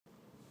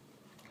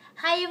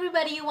Hi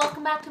everybody,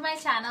 welcome back to my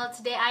channel.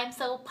 Today I am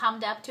so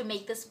pumped up to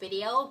make this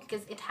video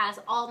because it has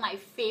all my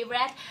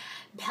favorite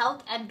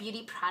health and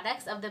beauty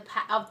products of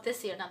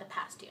this year, not the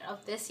past year,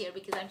 of this year,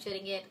 because I'm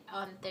shooting it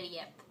on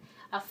 30th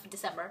of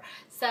December.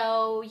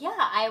 So yeah,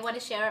 I want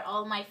to share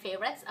all my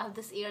favorites of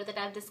this year that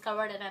I've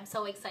discovered, and I'm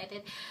so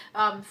excited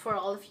for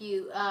all of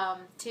you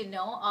to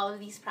know all of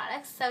these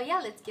products. So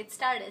yeah, let's get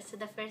started. So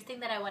the first thing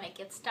that I want to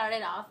get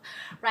started off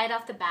right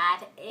off the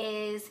bat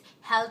is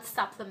health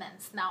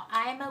supplements. Now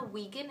I'm a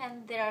vegan,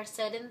 and there are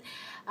certain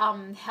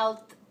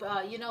health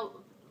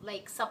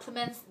like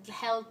supplements,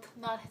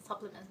 not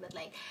supplements, but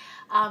like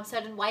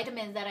certain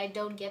vitamins that I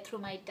don't get through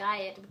my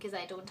diet because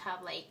I don't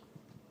have like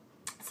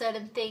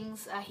certain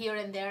things here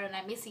and there, and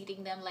I miss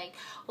eating them, like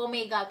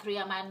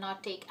omega-3. I might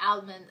not take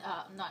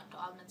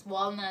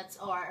walnuts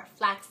or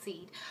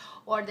flaxseed,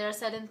 or there are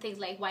certain things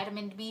like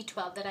vitamin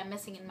B12 that I'm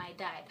missing in my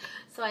diet.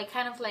 So I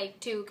kind of like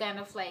to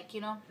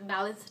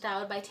balance it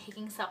out by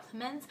taking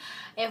supplements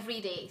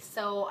every day.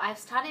 So I've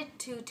started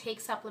to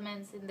take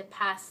supplements in the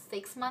past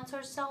 6 months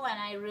or so, and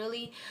I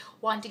really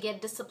want to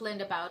get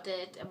disciplined about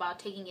it, about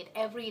taking it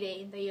every day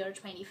in the year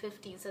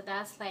 2015. So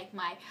that's like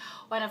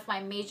one of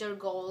my major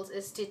goals,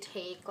 is to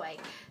take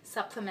like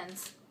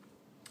supplements.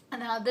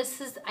 And now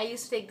I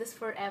used to take this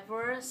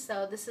forever.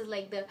 So this is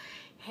like the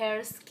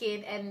hair,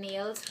 skin and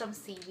nails from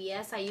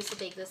CVS. I used to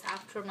take this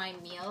after my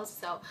meals.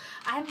 So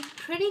I'm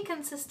pretty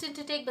consistent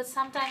to take, but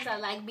sometimes I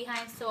lag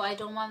behind, so I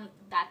don't want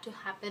that to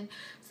happen.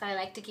 So I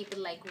like to keep it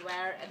like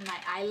where at my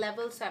eye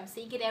level. So I'm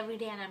seeing it every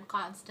day, and I'm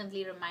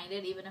constantly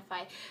reminded, even if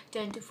I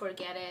tend to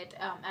forget it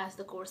as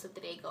the course of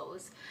the day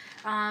goes.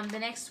 The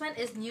next one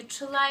is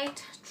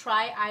Neutralite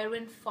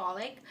Tri-Iron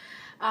Folic.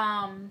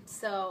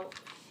 So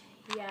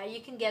yeah,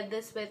 you can get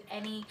this with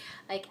any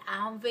like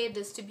Amway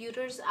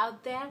distributors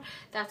out there.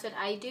 That's what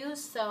I do.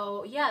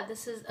 So yeah,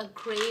 this is a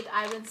great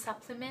iron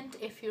supplement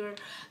if you're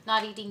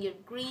not eating your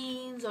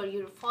greens or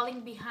you're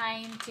falling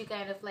behind, to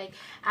kind of like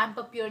amp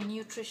up your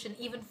nutrition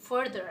even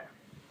further.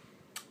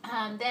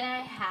 Then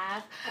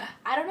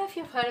I don't know if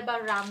you've heard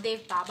about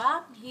Ramdev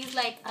Baba. He's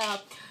like a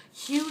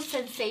huge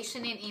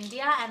sensation in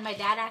India, and my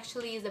dad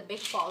actually is a big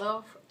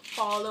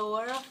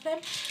follower of him.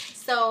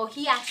 So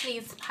he actually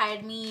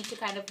inspired me to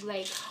kind of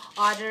like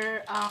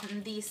order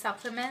these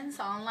supplements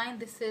online.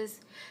 This is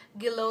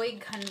Giloi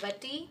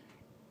Ghanvati.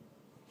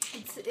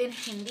 It's in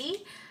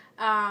Hindi.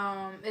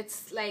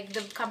 It's like,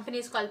 the company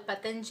is called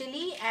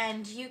Patanjali,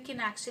 and you can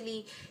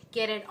actually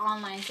get it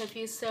online. So if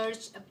you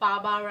search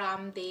Baba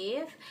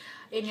Ramdev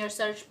in your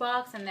search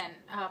box, and then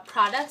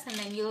products, and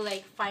then you'll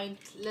like find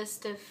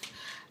list of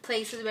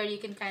places where you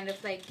can kind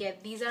of like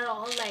get. These are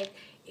all like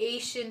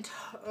ancient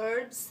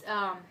herbs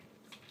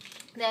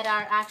that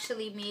are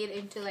actually made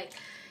into like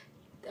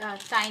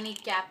tiny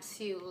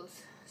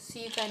capsules. So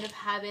you kind of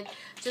have it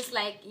just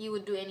like you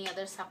would do any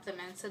other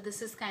supplement. So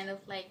this is kind of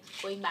like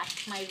going back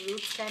to my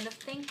roots kind of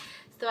thing.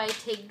 So I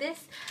take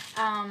this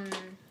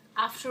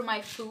after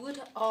my food,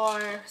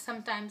 or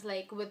sometimes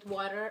like with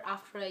water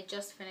after I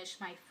just finish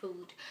my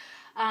food.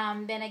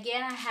 Then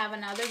again, I have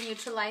another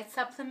Neutralite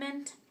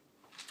supplement.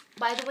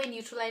 By the way,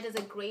 Neutralite is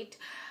a great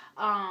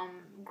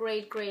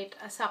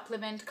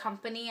supplement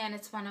company, and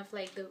it's one of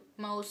like the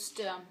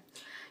most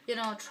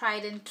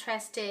tried and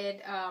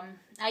trusted.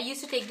 I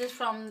used to take this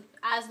from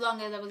as long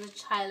as I was a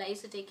child. I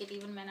used to take it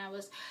even when I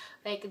was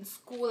like in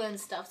school and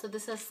stuff. So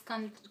this has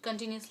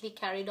continuously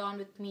carried on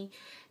with me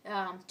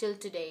till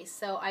today.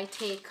 So I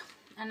take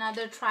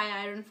another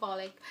Tri-Iron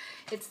Folic.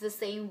 It's the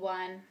same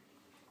one.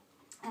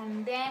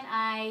 And then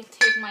I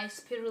take my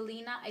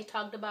spirulina. I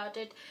talked about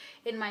it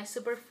in my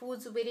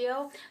superfoods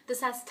video.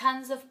 This has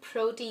tons of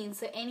protein.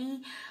 So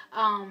any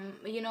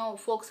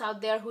folks out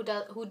there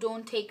who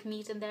don't take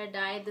meat in their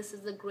diet, this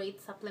is a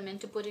great supplement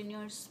to put in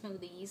your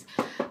smoothies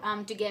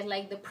to get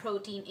like the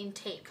protein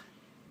intake.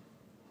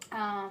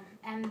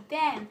 And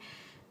then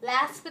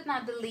last but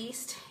not the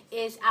least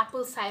is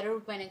apple cider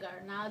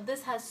vinegar. Now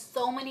this has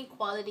so many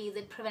qualities.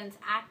 It prevents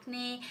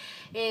acne,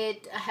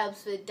 it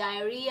helps with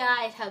diarrhea,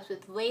 it helps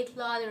with weight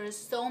loss. There are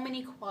so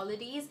many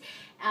qualities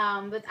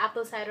with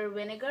apple cider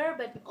vinegar,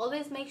 but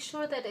always make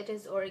sure that it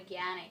is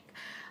organic.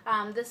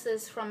 This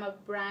is from a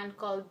brand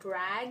called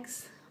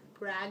Bragg's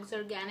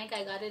Organic.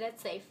 I got it at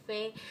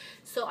Safeway.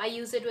 So I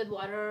use it with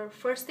water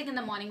first thing in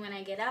the morning when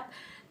I get up.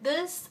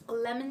 This,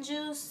 lemon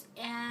juice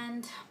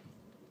and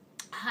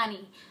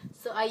honey.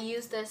 So I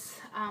use this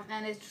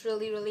and it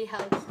really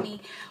helps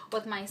me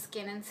with my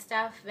skin and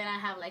stuff when I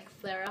have like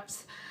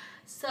flare-ups.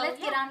 So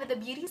let's get on with the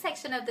beauty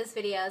section of this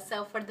video.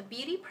 So for the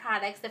beauty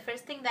products, the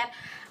first thing that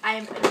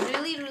I'm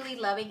really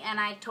loving, and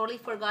I totally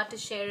forgot to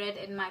share it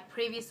in my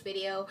previous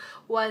video,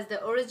 was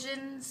the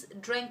Origins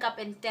Drink Up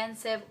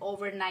Intensive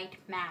Overnight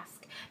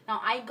Mask.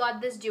 Now I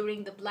got this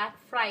during the Black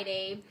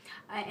Friday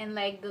in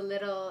like the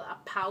little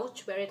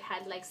pouch where it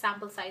had like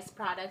sample size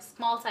products,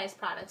 small size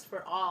products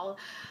for all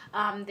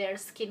their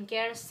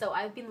skincare. So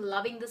I've been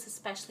loving this,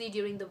 especially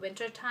during the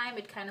winter time.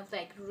 It kind of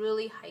like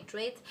really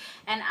hydrates,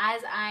 and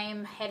as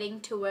I'm heading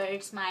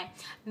towards my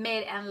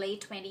mid and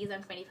late 20s.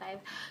 I'm 25,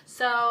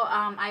 so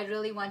I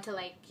really want to,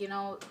 like, you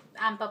know,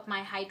 amp up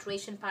my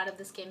hydration part of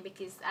the skin,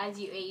 because as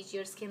you age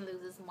your skin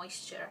loses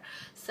moisture.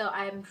 So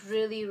I'm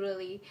really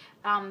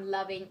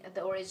loving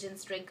the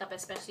Origins Drink Up,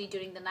 especially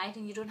during the night,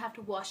 and you don't have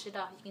to wash it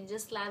off. You can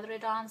just lather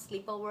it on,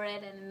 sleep over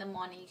it, and in the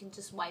morning you can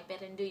just wipe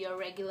it and do your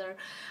regular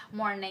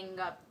morning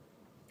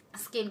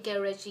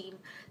skincare regime.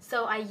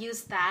 So I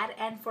use that.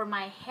 And for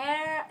my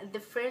hair, the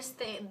first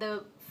and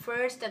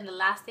the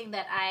last thing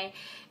that I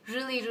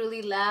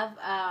really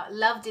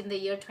loved in the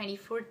year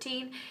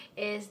 2014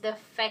 is the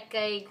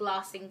Fekkai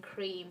glossing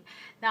cream.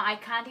 Now I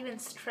can't even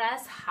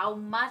stress how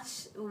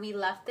much we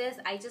love this.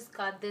 I just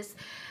got this.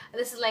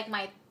 This is like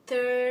my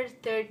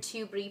third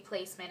tube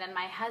replacement, and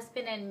my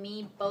husband and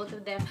me, both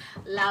of them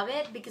love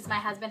it, because my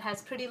husband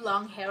has pretty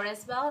long hair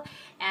as well,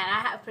 and I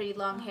have pretty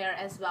long hair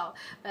as well,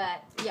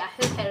 but yeah,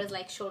 his hair is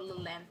like shoulder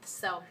length.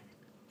 So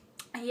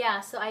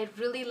yeah, so I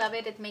really love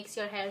it. It makes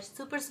your hair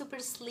super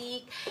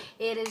sleek.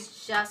 It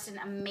is just an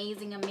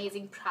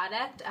amazing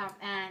product,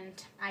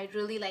 and I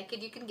really like it.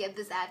 You can get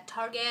this at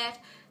Target,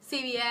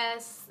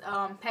 CVS,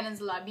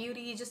 Peninsula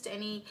Beauty, just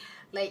any,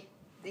 like,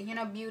 you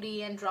know,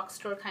 beauty and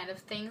drugstore kind of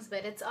things,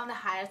 but it's on the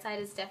higher side.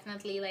 It's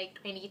definitely like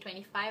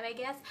 20-25, I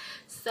guess.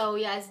 So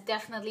yeah, it's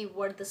definitely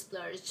worth the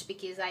splurge,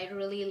 because I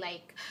really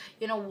like,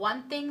 you know,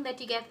 one thing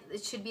that you get,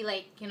 it should be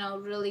like, you know,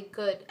 really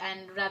good,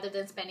 and rather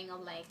than spending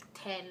on like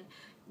 10,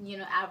 you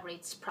know,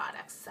 average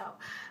products. So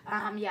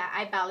yeah,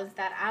 I balance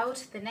that out.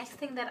 The next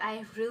thing that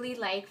I really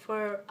like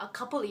for a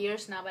couple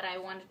years now, but I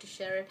wanted to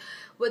share it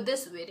with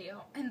this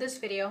video, in this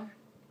video,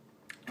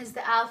 is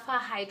the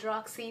Alpha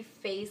Hydroxy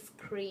Face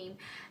Cream.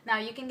 Now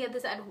you can get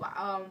this at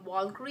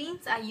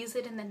Walgreens. I use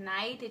it in the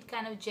night. It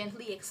kind of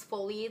gently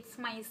exfoliates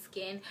my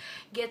skin,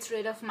 gets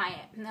rid of my,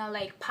 you know,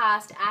 like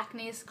past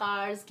acne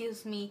scars,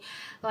 gives me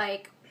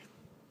like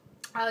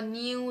a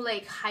new,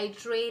 like,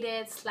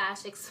 hydrated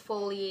 /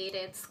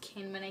 exfoliated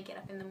skin when I get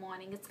up in the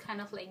morning. It's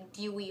kind of like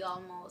dewy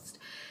almost.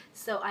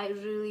 So I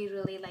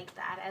really like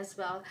that as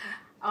well,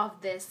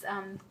 of this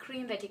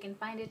cream that you can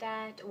find it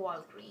at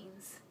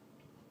Walgreens.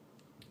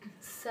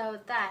 So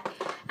that,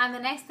 and the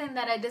next thing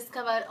that I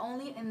discovered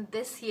only in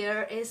this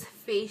year is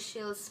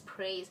facial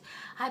sprays.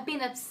 I've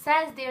been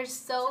obsessed. They're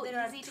so there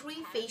are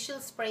 3 facial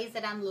sprays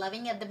that I'm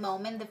loving at the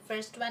moment. The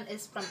first one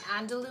is from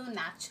Andalou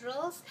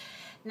Naturals.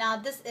 Now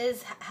this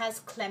has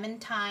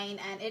clementine,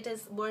 and it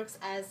works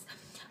as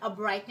a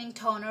brightening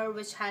toner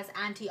which has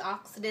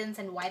antioxidants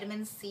and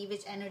vitamin C,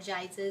 which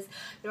energizes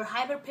your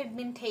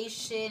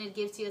hyperpigmentation. It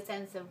gives you a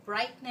sense of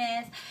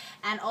brightness,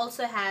 and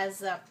also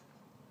has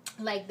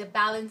like the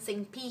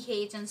balancing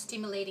pH and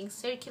stimulating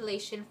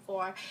circulation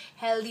for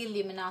healthy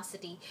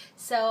luminosity.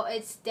 So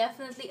it's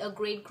definitely a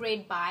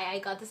great buy. I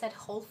got this at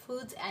Whole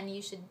Foods, and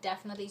you should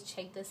definitely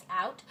check this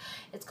out.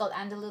 It's called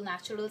Andalou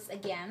Naturals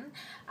again.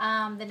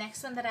 The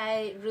next one that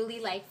I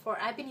really like,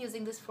 I've been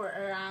using this for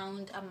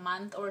around a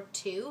month or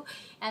 2,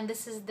 and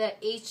this is the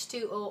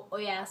H2O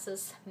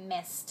Oasis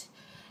Mist.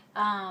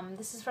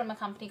 This is from a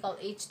company called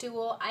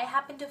H2O. I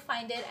happened to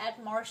find it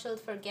at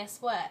Marshall's for, guess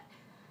what?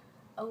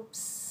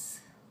 Oops.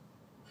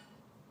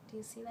 Do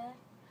you see that?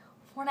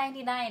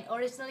 $4.99.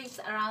 Originally it's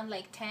around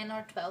like 10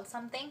 or 12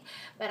 something,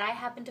 but I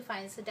happen to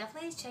find it. So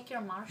definitely check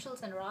your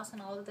Marshalls and Ross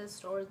and all of the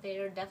stores. They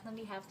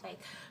definitely have like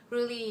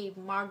really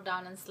marked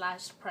down and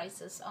slashed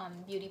prices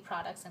on beauty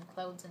products and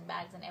clothes and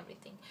bags and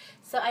everything.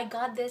 So I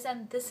got this,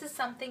 and this is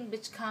something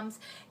which comes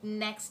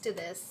next to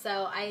this.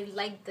 So I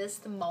like this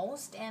the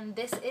most, and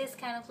this is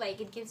kind of like,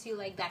 it gives you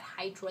like that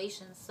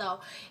hydration. So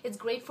it's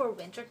great for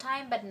winter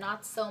time, but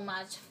not so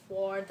much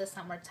for the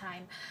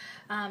summertime.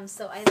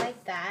 So I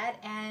like that.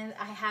 And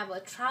I have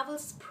a travel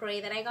spray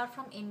that I got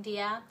from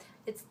India.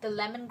 It's the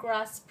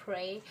lemongrass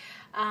spray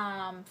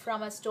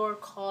from a store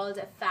called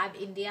Fab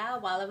India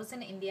while I was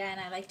in India, and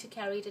I like to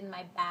carry it in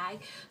my bag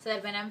so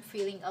that when I'm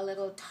feeling a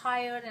little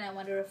tired and I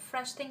want to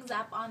refresh things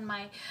up on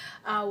my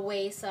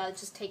way, so I'll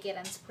just take it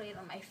and spray it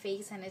on my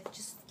face, and it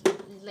just,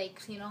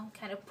 like, you know,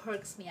 kind of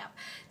perks me up.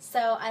 So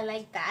I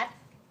like that.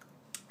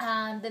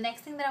 The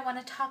next thing that I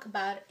want to talk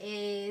about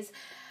is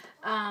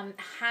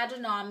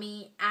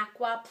Hadonomi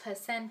Aqua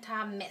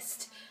Placenta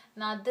Mist.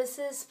 Now this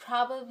is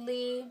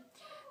probably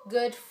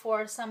good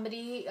for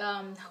somebody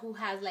who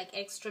has like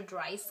extra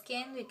dry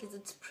skin, because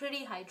it's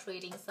pretty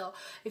hydrating. So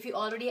if you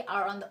already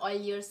are on the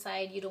oilier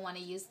side, you don't want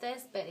to use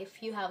this, but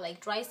if you have like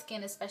dry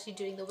skin, especially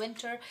during the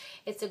winter,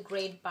 it's a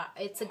great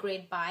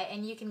buy.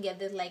 And you can get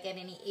this like at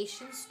any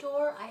Asian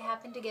store. I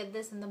happen to get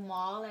this in the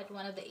mall at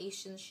one of the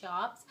Asian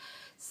shops.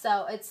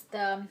 So it's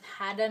the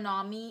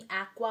Hadonomi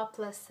Aqua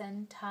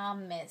Placenta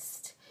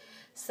Mist.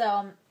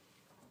 So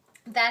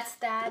that's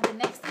that. The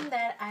next thing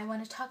that I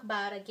want to talk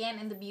about, again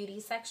in the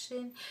beauty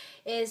section,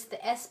 is the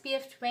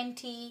SPF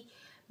 20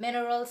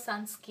 mineral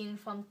sunscreen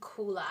from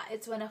Kula.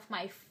 It's one of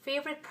my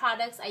favorite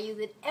products. I use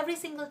it every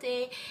single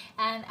day,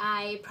 and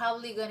I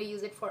probably going to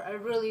use it for a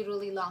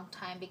really long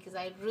time because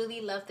I really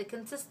love the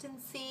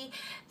consistency,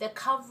 the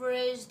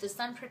coverage, the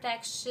sun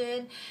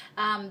protection,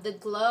 the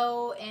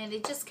glow, and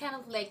it just kind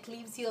of like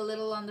leaves you a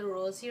little on the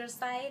rosier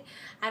side.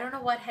 I don't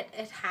know what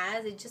it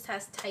has. It just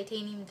has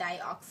titanium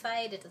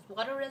dioxide. It is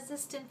water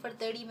resistant for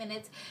 30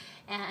 minutes,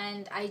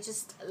 and I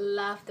just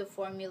love the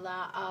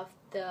formula of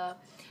the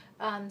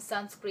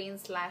sunscreen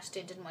slash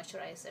tinted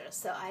moisturizer.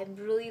 So I'm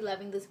really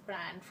loving this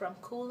brand from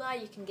Kula.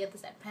 You can get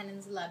this at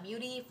Peninsula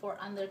Beauty for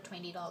under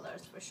 $20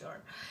 for sure.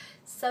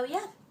 So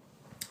yeah,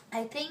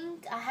 I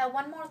think I have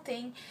one more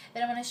thing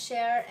that I want to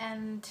share,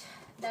 and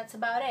that's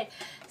about it.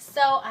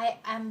 So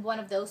I'm one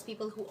of those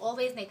people who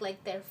always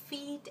neglect their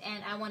feet,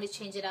 and I want to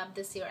change it up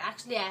this year.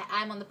 Actually,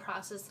 I'm on the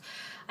process.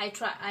 I'm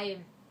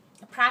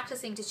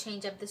practicing to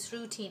change up this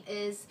routine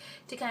is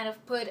to kind of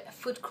put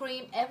foot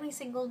cream every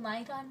single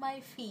night on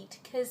my feet,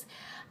 because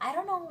I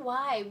don't know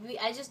why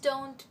I just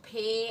don't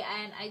pay,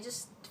 and I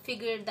just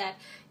figured that,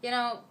 you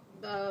know,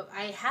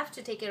 I have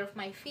to take care of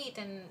my feet,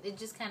 and it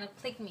just kind of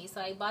clicked me.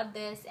 So I bought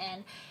this,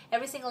 and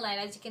every single night,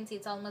 as you can see,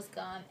 it's almost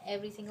gone.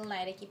 Every single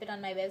night I keep it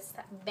on my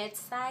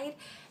bedside,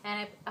 and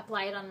I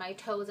apply it on my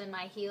toes and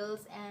my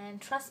heels, and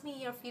trust me,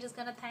 your feet is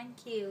gonna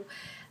thank you.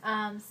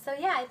 So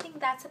yeah, I think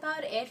that's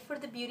about it for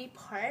the beauty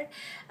part.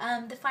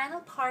 The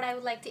final part I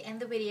would like to end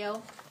the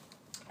video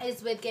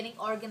is with getting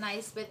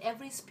organized with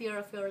every sphere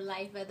of your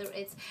life, whether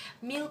it's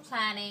meal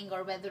planning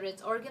or whether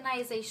it's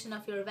organization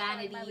of your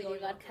vanity. My video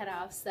got cut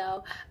off,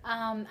 so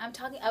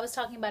I was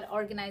talking about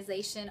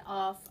organization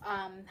of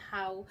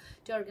how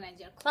to organize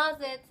your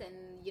closets, and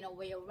you know,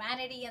 where your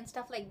vanity and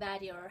stuff like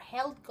that, your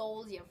health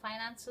goals, your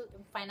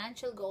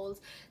financial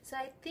goals. So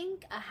I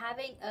think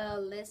having a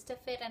list of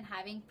it and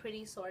having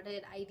pretty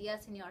sorted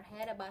ideas in your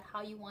head about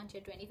how you want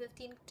your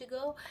 2015 to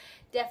go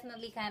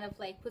definitely kind of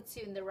like puts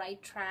you in the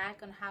right track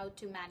on how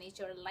to manage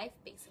your life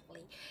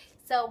basically.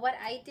 So what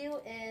I do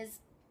is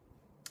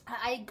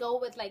I go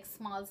with like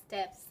small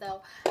steps.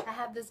 So I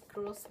have this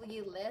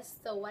grocery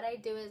list. So what I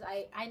do is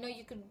I know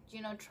you could,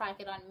 you know, track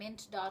it on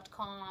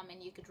mint.com,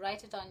 and you could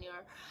write it on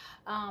your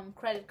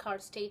credit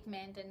card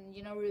statement, and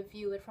you know,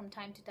 review it from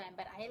time to time,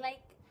 but I like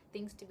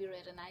things to be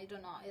written. I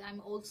don't know,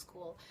 I'm old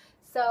school.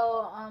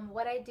 So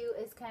what I do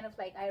is kind of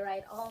like I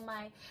write all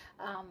my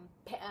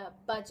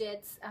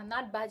budgets,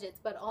 not budgets,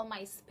 but all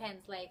my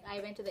spends. Like I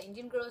went to the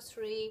Indian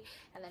grocery,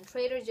 and then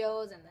Trader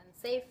Joe's, and then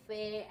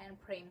Safeway, and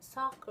Prem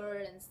soccer,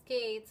 and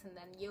skates, and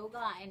then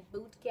yoga and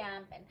boot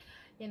camp, and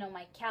you know,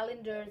 my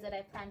calendars that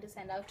I plan to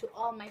send out to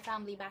all my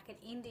family back in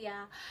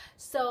India.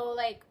 So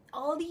like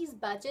all these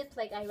budgets,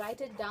 like I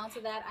write it down so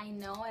that I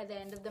know at the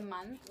end of the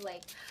month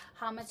like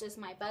how much is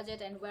my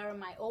budget and where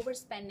am I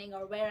overspending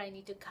or where I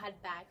need to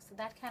cut back. So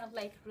that kind of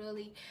like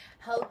really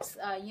helps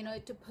you know,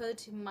 to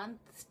put month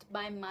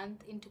by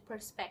month into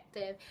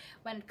perspective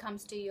when it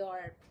comes to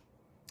your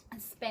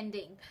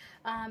spending.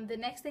 The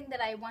next thing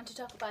that I want to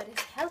talk about is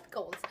health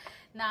goals.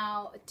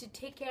 Now, to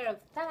take care of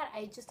that,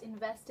 I just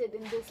invested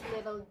in this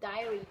little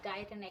diary,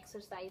 diet and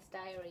exercise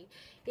diary.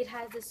 It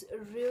has this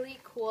really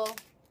cool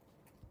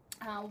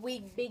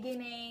week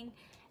beginning,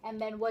 and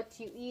then what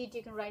you eat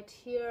you can write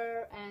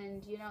here,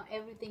 and you know,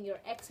 everything, your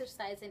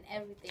exercise and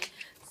everything.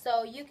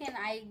 So you can,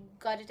 I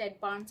got it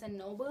at Barnes and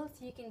Noble,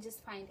 so you can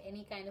just find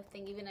any kind of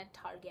thing, even at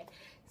Target.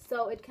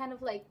 So it kind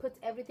of like puts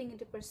everything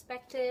into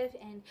perspective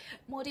and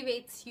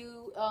motivates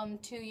you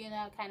to, you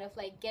know, kind of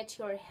like get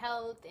your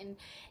health and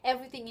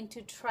everything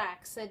into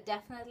track. So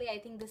definitely I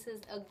think this is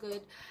a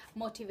good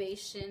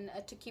motivation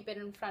to keep it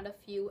in front of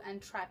you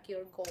and track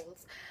your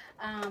goals.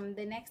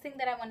 The next thing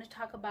that I want to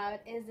talk about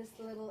is this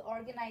little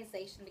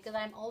organization, because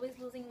I'm always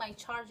losing my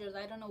chargers.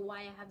 I don't know why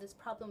I have this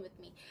problem with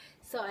me.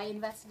 So I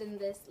invested in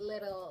this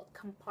little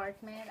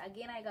compartment.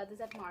 Again, I got this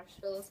at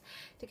Marshall's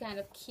to kind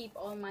of keep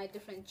all my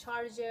different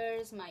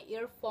chargers, my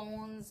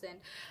earphones, and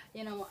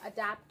you know,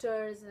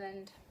 adapters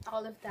and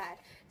all of that.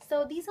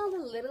 So these are the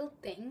little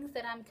things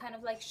that I'm kind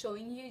of like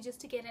showing you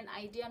just to get an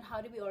idea on how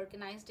to be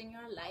organized in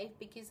your life,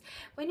 because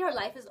when your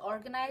life is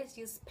organized,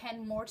 you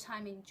spend more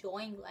time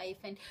enjoying life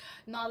and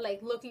not like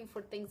looking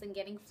for things and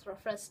getting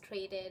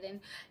frustrated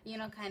and, you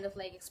know, kind of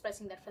like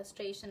expressing that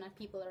frustration on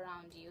people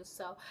around you.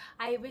 So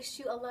I wish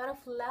you a lot of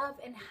love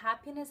and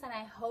happiness, and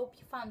I hope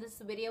you found this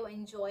video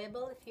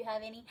enjoyable. If you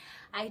have any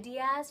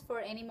ideas for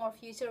any more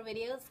future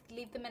videos,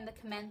 leave them in the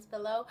comments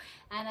below,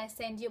 and I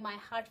send you my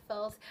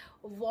heartfelt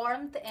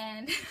warmth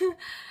and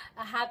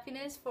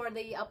happiness for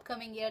the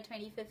upcoming year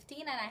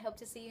 2015, and I hope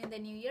to see you in the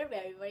new year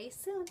very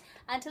soon.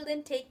 Until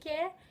then, take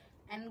care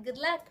and good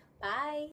luck. Bye.